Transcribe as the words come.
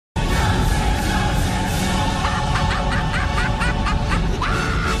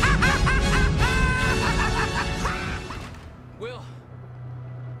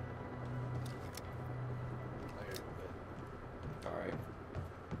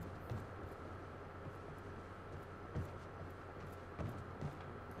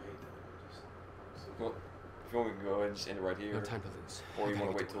Well, if you want, we can go ahead and just end it right here. No time to lose. Or you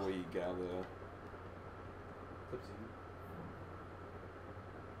want to wait till we get out of the...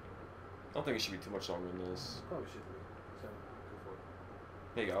 I don't think it should be too much longer than this. Probably should be. So, go for it.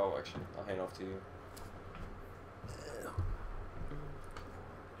 Here you go. Oh, actually, I'll hand it off to you.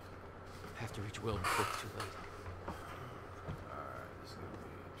 Have to reach Will before it's too late. Alright, this is going to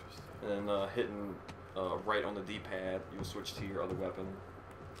be interesting. And then hitting right on the D-pad, you'll switch to your other weapon.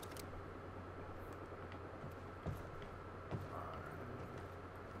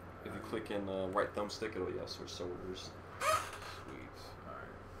 If you click in right thumbstick, it'll switch soldiers. Sweet.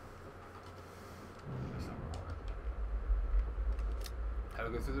 Alright. How do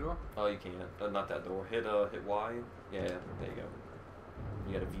I go through the door? Oh, you can't. Not that door. Hit Y. Yeah, there you go.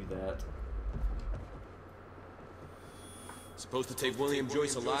 You gotta view that. Supposed to take William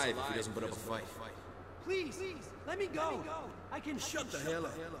Joyce alive if he doesn't put up a fight. Please, let me go. I can Shut the hell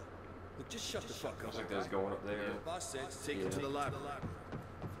up. Look, just shut the fuck up. Looks like there's going up there. Boss said take him to the library.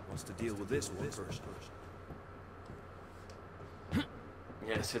 Wants to deal with this one first.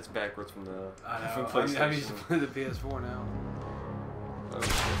 Yeah, this hits backwards from the I know. from PlayStation. I'm used to play the PS4 now. Oh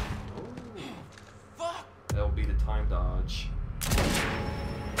shit. Fuck! That'll be the time dodge.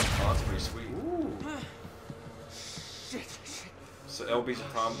 Oh, that's pretty sweet. Ooh. Shit. So LB's your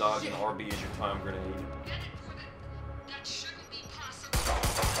time dodge and RB is your time grenade. That shouldn't be possible.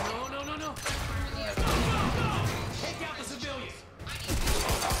 No. Take out the civilians. I'm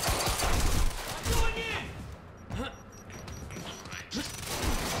going in.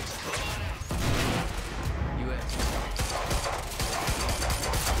 U.S.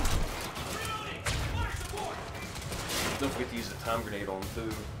 Don't forget to use the time grenade on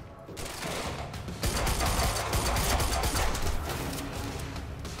too.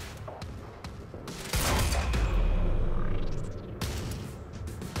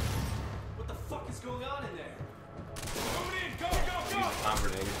 What the fuck is going on in there? Moving in. Go. Use the time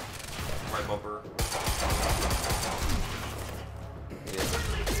grenade. Right bumper. Yeah.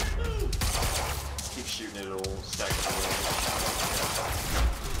 Keep shooting it, it'll stack up.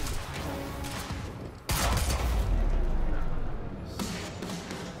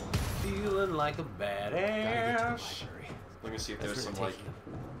 Feeling like a badass. Let me see if there's some, like,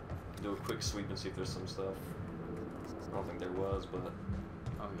 do a quick sweep and see if there's some stuff. I don't think there was, but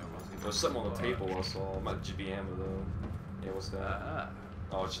Oh, there wasn't. there was something on the table I saw. It might just be ammo though. Yeah, what's that?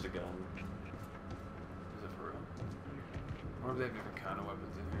 Oh, it's just a gun. Is it for real? I wonder if they have different kind of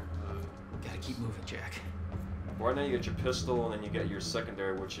weapons in here. Gotta keep moving, Jack. Right now you get your pistol and then you get your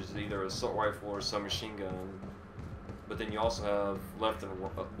secondary, which is either assault rifle or submachine gun. But then you also have left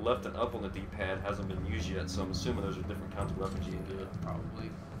and up on the D-pad hasn't been used yet, so I'm assuming those are different kinds of weapons you can get. Probably.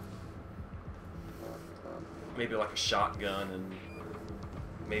 Maybe like a shotgun and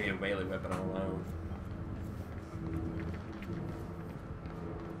maybe a melee weapon, I don't know.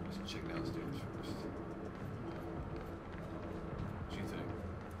 Let's check downstairs first. What do you think?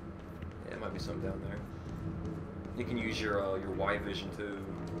 Yeah, there might be something down there. You can use your Y vision too.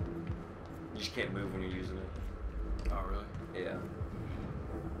 You just can't move when you're using it. Oh, really? Yeah.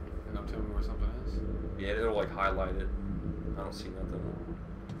 And don't tell me where something is? Yeah, it'll like highlight it. I don't see nothing.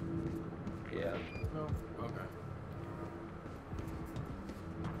 Yeah. No. Okay.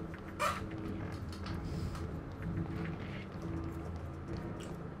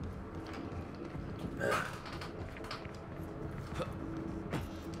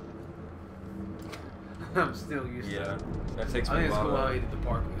 I'm still used to Yeah. it. That takes I me think a it's cool while. how you did the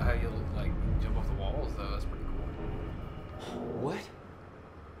park, how you like jump off the walls though. That's pretty cool. What?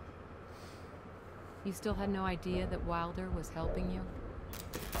 You still had no idea that Wilder was helping you?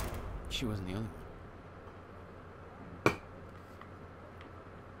 She wasn't the only one.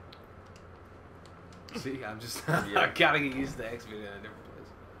 See, I'm just Yeah. I gotta get used to X video in a different place.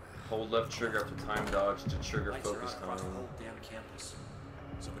 Hold left trigger after time dodge to trigger Lights are focus on across the time. whole damn campus.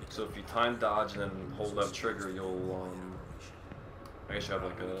 Somebody So if you time dodge and then hold left trigger, you'll I guess you have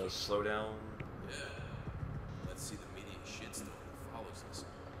like a slowdown. Yeah. Let's see the media shitstorm that follows this.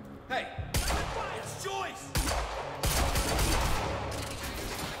 Hey! It's Joyce!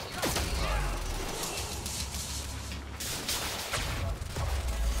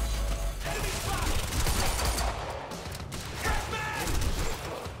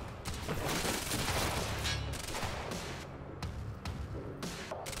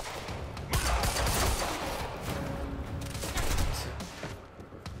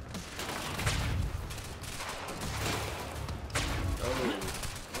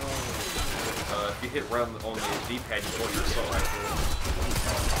 If you hit right on the D-pad, you pull your assault rifle.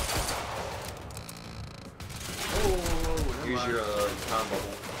 Oh, Use your time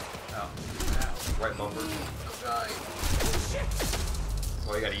bubble. Ow. right bumper.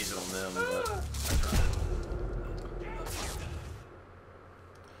 Well, you gotta use it on them,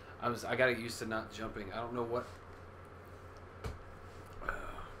 but I gotta get used to not jumping. I don't know what.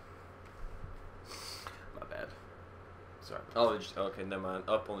 My bad. Sorry. oh, okay, never mind.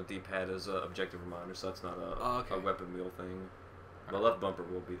 Up on the D-pad is a objective reminder, so that's not a weapon wheel thing. The left bumper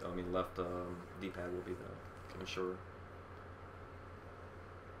will be. I mean, left D-pad will be though. I'm sure.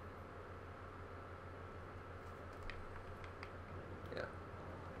 Yeah.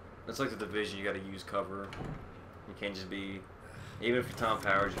 It's like the Division. You got to use cover. You can't just be. Even if you're Tom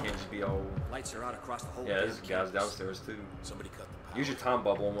Powers, you can't just be all. Lights are out across the whole. Yeah, there's guys downstairs too. Somebody cut the power. Use your Tom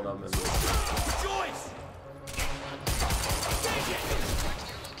bubble on one of them. Joyce!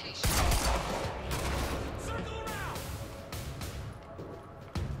 Circle around!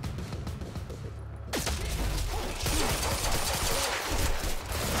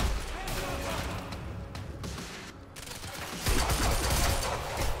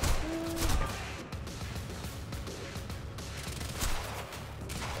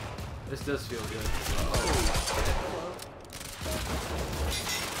 This does feel good.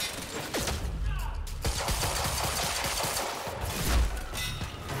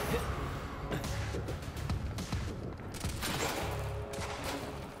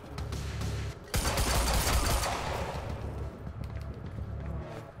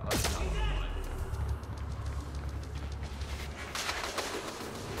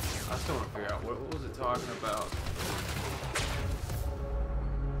 I still want to figure out what was it talking about.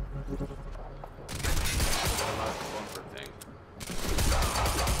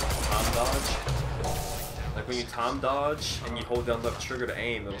 Tom dodge. Like when you Tom dodge and you hold down left trigger to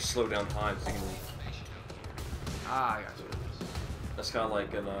aim, it'll slow down time so you can. Ah, I got you. That's kind of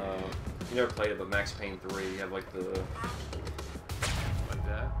like in you never played it, but Max Payne 3, you have like the. Like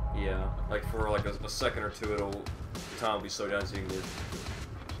that? Yeah, like for like a second or two, it'll time will be slowed down so you can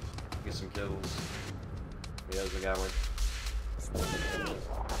get some kills. Yeah, there's a guy like.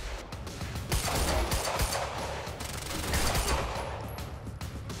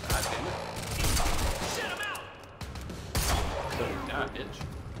 God damn it. Shut him out! God, bitch.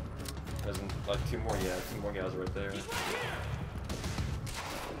 There's like two more guys right there. He's right here!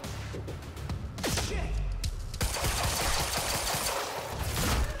 Shit!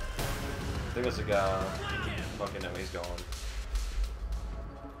 I think there's a guy. Fucking no, he's gone.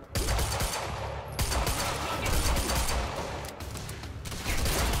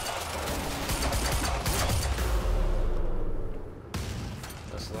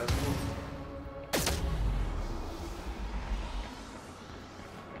 That's the last one.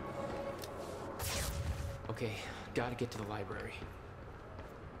 Okay, gotta get to the library.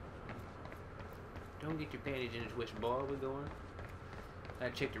 Don't get your panties in a twist, boy. We're going. I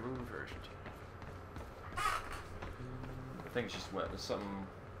check the room first. I think it's just wet. There's something.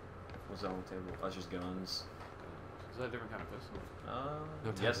 What's on the table? Oh, it's just guns. Is that a different kind of pistol?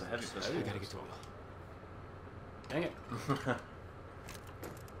 No time Yes, for a heavy this. pistol. I gotta get to it. Dang it.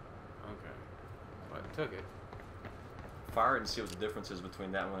 Okay. Well, I took it. Fire it and see what the difference is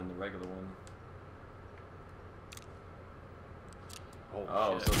between that one and the regular one.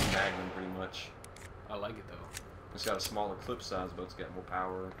 Oh, shit. so it's a Magnum pretty much. I like it though. It's got a smaller clip size, but it's got more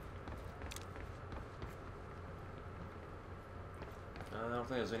power. I don't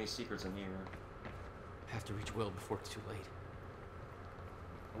think there's any secrets in here. Have to reach Will before it's too late.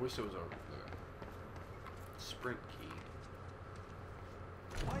 I wish there was a sprint key.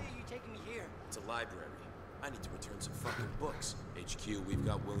 Why are you taking me here? It's a library. I need to return some fucking books. HQ, we've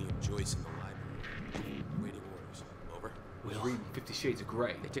got William Joyce in the library. Waiting orders. Over. Was reading 50 Shades of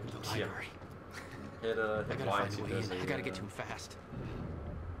Grey. They took me to the Yeah. library. Hit I gotta find Y a to way does in. a, I gotta get to him fast.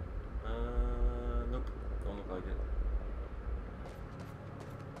 Nope. Don't look like it.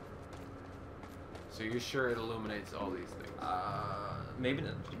 So you're sure it illuminates all these things? Maybe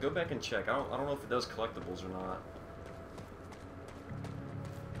go back and check. I don't know if it does collectibles or not.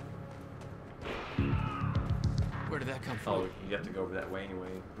 Where did that come from? Oh, you have to go over that way anyway.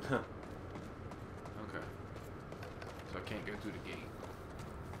 Okay. So I can't go through the gate.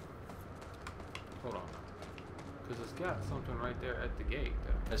 Hold on. Because it's got something right there at the gate.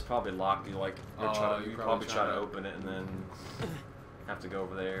 It's probably locked. You like, or Oh, try to, you you probably probably try to try to- open it and then have to go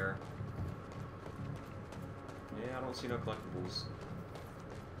over there. Yeah, I don't see no collectibles.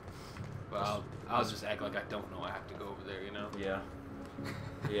 Well, I'll just act like I don't know. I have to go over there, you know? Yeah.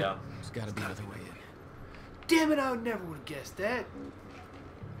 Yeah. There's gotta be another way in. Damn it, I would never would have guessed that.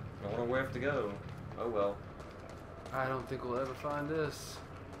 I don't know where I have to go. Oh well. I don't think we'll ever find this.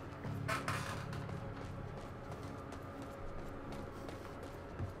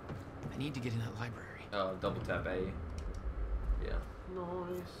 I need to get in that library. Double tap A. Yeah.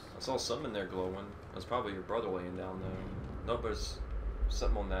 Nice. I saw something in there glowing. That's probably your brother laying down there. No, but there's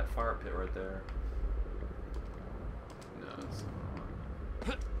something on that fire pit right there. No, it's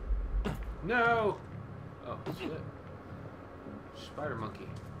not. No! Oh, shit. Spider monkey.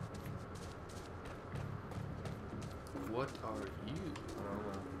 What are you? I don't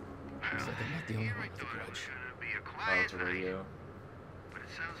know. Looks like I'm not the only one with a grudge. Oh, it's a radio. But it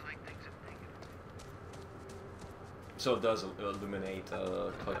sounds like things have taken. So it does illuminate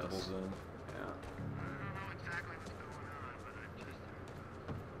collectibles then. Yeah. I don't know exactly what's going on, but I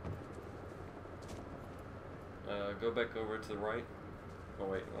just... Go back over to the right. Oh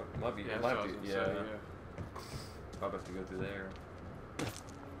wait, might be. Yeah, Might that's what I be. was Yeah. gonna say, Probably have to go through there.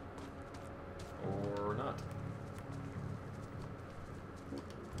 Or not.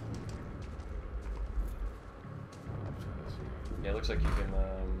 Yeah, it looks like you can.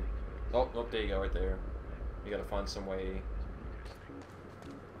 Oh, there you go, right there. You gotta find some way.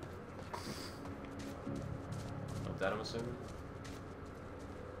 Up that, I'm assuming.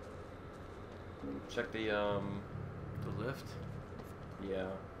 Check the The lift? Yeah.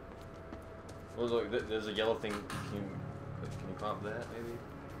 Well, look, there's a yellow thing. Can you pop that, maybe?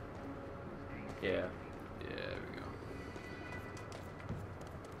 Yeah. Yeah, there we go.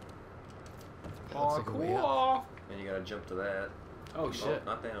 That looks like a way up. And you gotta jump to that. Oh shit.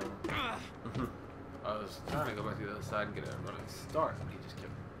 Not down. I was trying to go back to the other side and get a running start, but he just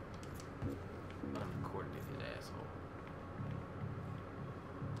kept uncoordinated asshole.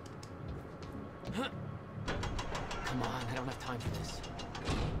 Come on, I don't have time for this.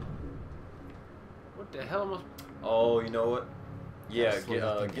 What the hell am I? Oh, you know what? Yeah, Slow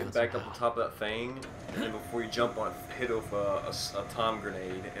that thing get down back up somehow. on top of that thing, and then before you jump on it, hit off a time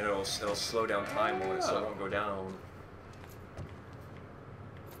grenade, and it'll slow down time on it, so it won't go down.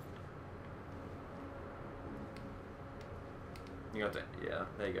 You have to, yeah,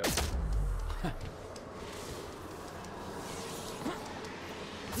 there you go.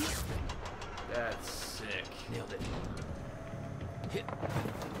 That's sick. Nailed it. Hit.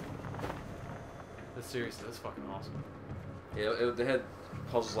 That's seriously, that's fucking awesome. Yeah, they had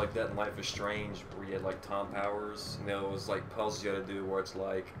puzzles like that in Life is Strange, where you had like time powers, and there was like puzzles you had to do where it's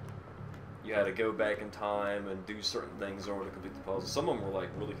like you had to go back in time and do certain things in order to complete the puzzle. Some of them were like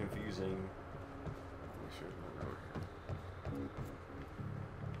really confusing. Make sure it's not over here.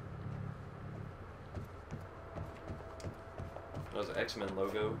 That was an X-Men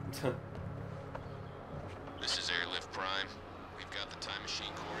logo. This is Airlift Prime. We've got the Time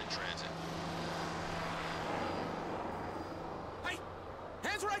Machine Corps in transit. Hey!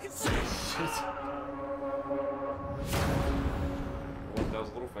 Hands where I can see! That was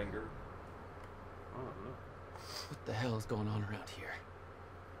a little finger. I don't know. What the hell is going on around here?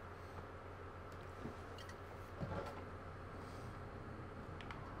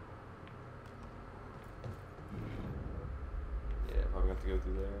 Yeah, probably have to go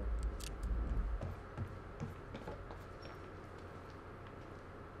through there.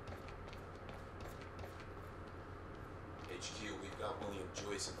 HQ, we've got William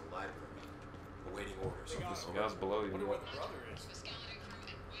Joyce in the library, awaiting orders. Some guys below you. Wonder where the brother is. The skeleton crew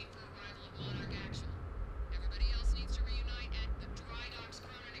and wait for arrival of Monarch Actual. Everybody else needs to reunite at the Dry Docks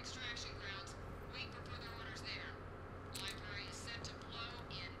Cronin extraction grounds. Wait for further orders there. Library is set to blow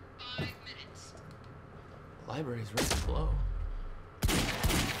in 5 minutes. The library's ready to blow.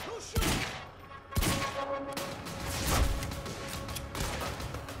 Who's shooting?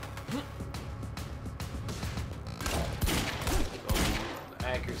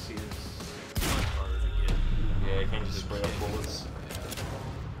 The accuracy is much harder to get. Yeah, you can't just spray up bullets.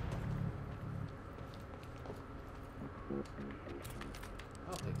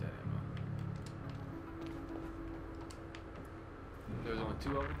 I'll take that ammo. There's only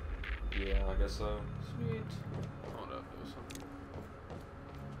 2 of them? Yeah, I guess so. Sweet. Hold up, there was something.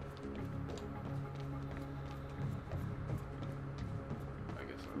 I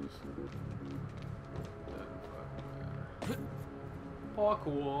guess I was. Doesn't fucking matter. Oh,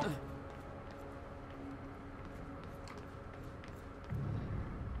 cool.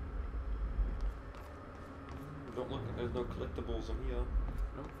 Don't look, there's no collectibles in here.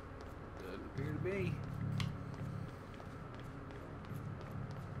 Nope. Doesn't appear to be.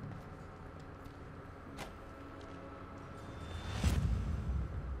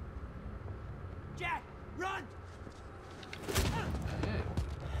 Jack, run! Hey.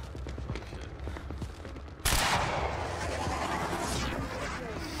 Shit.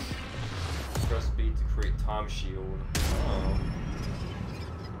 Press B to create time shield. Oh.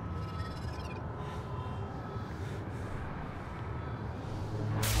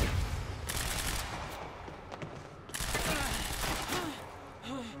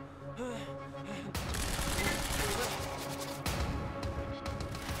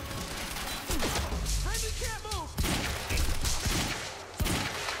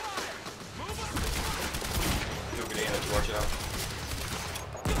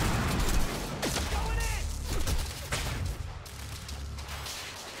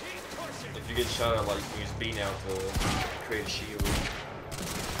 If you get shot at, like, you can use B now to create a shield.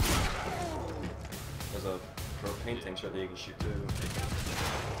 There's a propane tank shot that you can shoot too.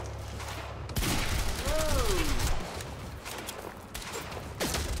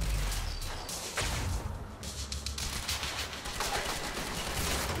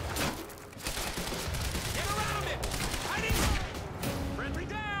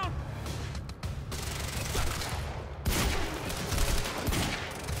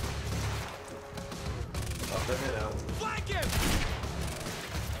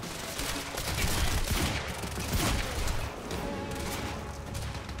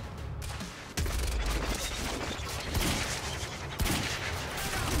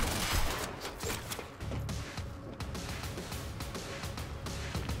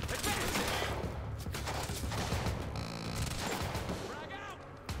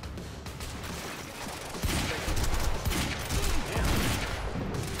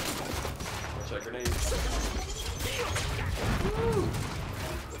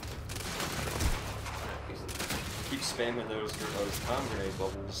 Keep spamming those time grenade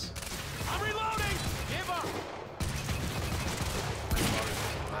bubbles. I'm reloading! Give up!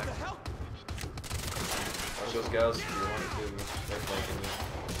 What the hell? Watch those guys if you want to. They're flanking you.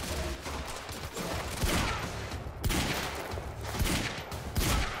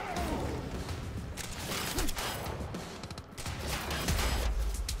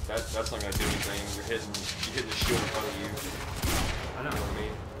 That's not gonna do anything. You're hitting the shield in front of you. I know. You know what I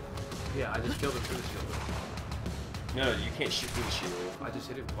mean? Yeah, I just killed him through the shield. No, you can't shoot through the shield. I just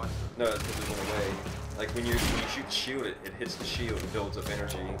hit him twice. No, that's because it went away. Like when you shoot the shield, it hits the shield and builds up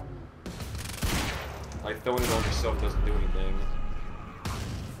energy. Like throwing it on yourself doesn't do anything.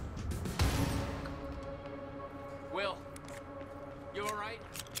 Will, you alright?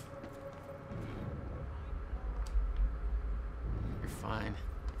 You're fine.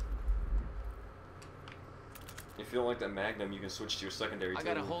 If you don't like that Magnum, you can switch to your secondary I too.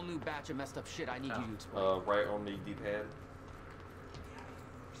 got a whole new batch of messed up shit I need you to explain. Right on the D-pad.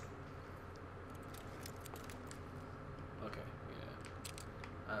 Okay,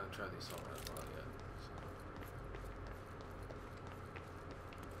 yeah. I haven't tried the assault rifle out yet.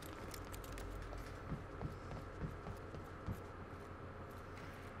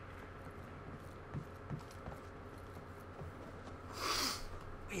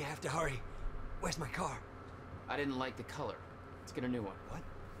 We have to hurry. Where's my car? I didn't like the color. Let's get a new one. What?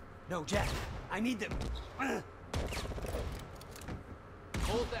 No, Jack. I need them.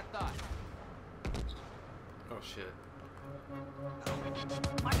 Hold that thought. Oh shit.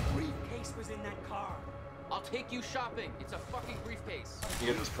 My briefcase was in that car. I'll take you shopping. It's a fucking briefcase. You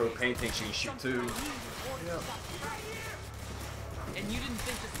get those propane tanks you can shoot too. And you didn't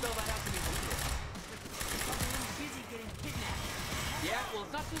think to spell that out to me before. I'm busy getting kidnapped. Yeah, well,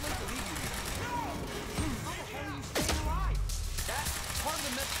 it's not too late to leave you here. How the hell are you staying alive? That's part of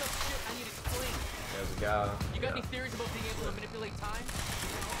the messed up shit I need explained. There's a guy. You got any theories about being able to manipulate time?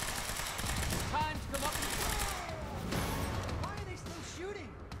 Time to come up and... Why are they still shooting?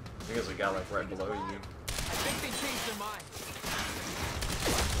 I think there's a guy like right below you. I think they changed their mind.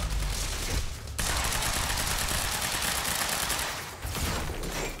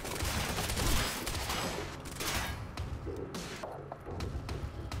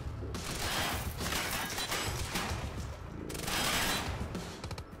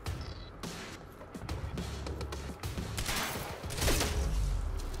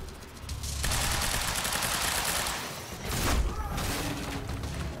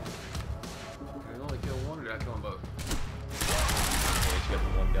 Can I only kill one or did I kill them both? Yeah, he's got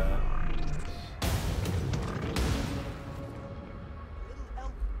the one guy. Little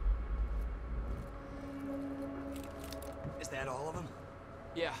elf. Is that all of them?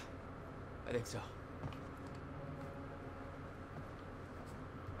 Yeah, I think so.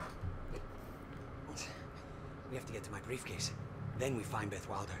 We have to get to my briefcase. Then we find Beth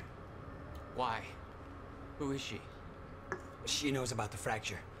Wilder. Why? Who is she? She knows about the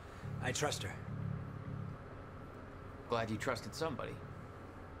fracture. I trust her. Glad you trusted somebody.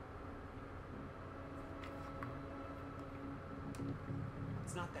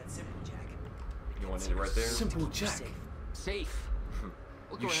 It's not that simple, Jack. You want it right there? Simple Jack. Safe. Safe?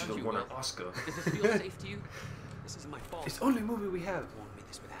 Look You should around have you, won an Will. Oscar. Does this feel safe to you? This is my fault. It's the only movie we have. Warned me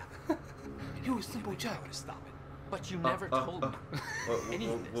this would happen. You a simple I Jack. how to stop it. But you never told me. Any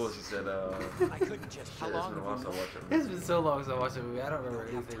of What was he said? I couldn't just. How It's long been a have while you since I watched it. It's been so long since I watched the movie. I don't remember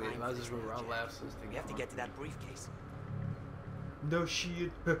We don't have anything. time I for just this remember right, our Jack. laughs. and We have to get to that briefcase. No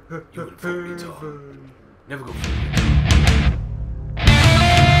shit. You would vote me, Tom. Never go.